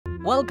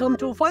Welcome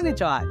to Funny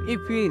Time.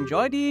 If you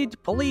enjoyed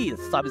it, please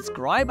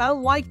subscribe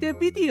and like the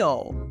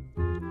video.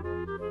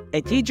 A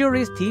teacher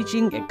is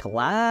teaching a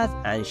class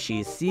and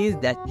she sees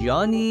that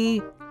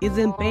Johnny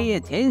isn't paying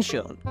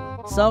attention.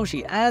 So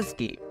she asks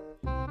him,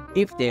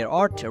 if there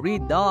are 3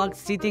 dogs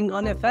sitting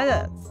on a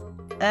fence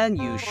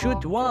and you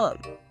shoot one,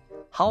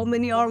 how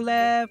many are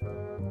left?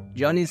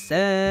 Johnny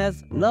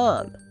says,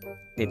 none.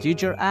 The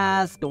teacher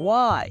asks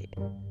why.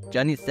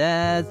 Johnny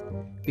says,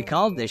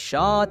 because the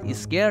shot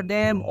scared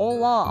them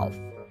all off.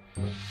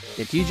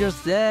 The teacher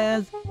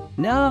says,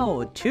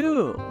 no,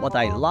 2, but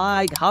I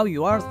like how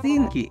you are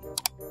thinking.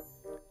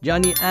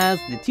 Johnny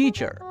asks the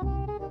teacher,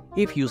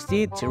 if you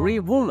see 3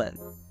 women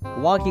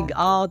walking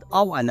out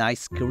of an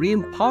ice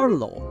cream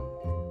parlor,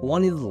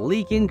 one is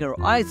licking her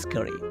ice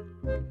cream,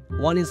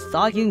 one is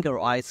sucking her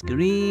ice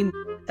cream,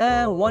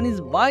 and one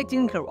is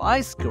biting her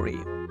ice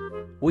cream,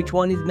 which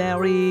one is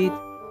married?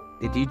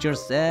 The teacher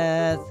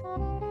says,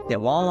 the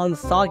one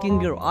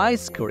sucking her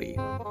ice cream.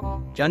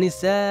 Johnny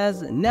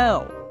says,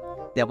 no,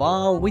 the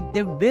one with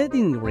the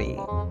wedding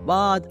ring,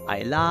 but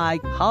I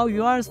like how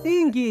you are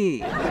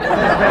thinking.